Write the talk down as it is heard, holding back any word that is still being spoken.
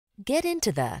Get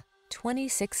into the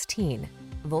 2016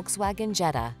 Volkswagen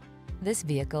Jetta. This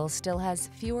vehicle still has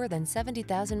fewer than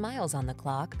 70,000 miles on the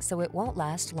clock, so it won't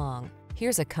last long.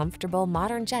 Here's a comfortable,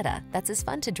 modern Jetta that's as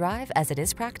fun to drive as it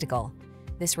is practical.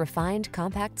 This refined,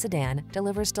 compact sedan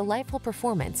delivers delightful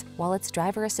performance, while its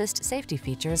driver assist safety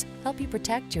features help you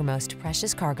protect your most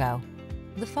precious cargo.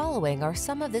 The following are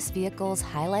some of this vehicle's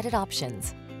highlighted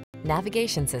options: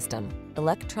 navigation system,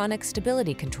 electronic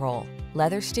stability control,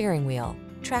 leather steering wheel,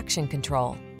 traction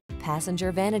control,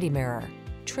 passenger vanity mirror,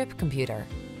 trip computer,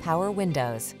 power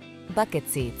windows, bucket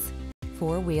seats,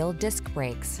 four-wheel disc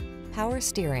brakes, power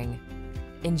steering.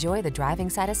 Enjoy the driving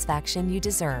satisfaction you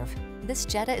deserve. This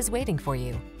Jetta is waiting for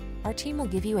you. Our team will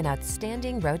give you an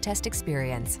outstanding road test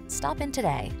experience. Stop in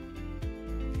today.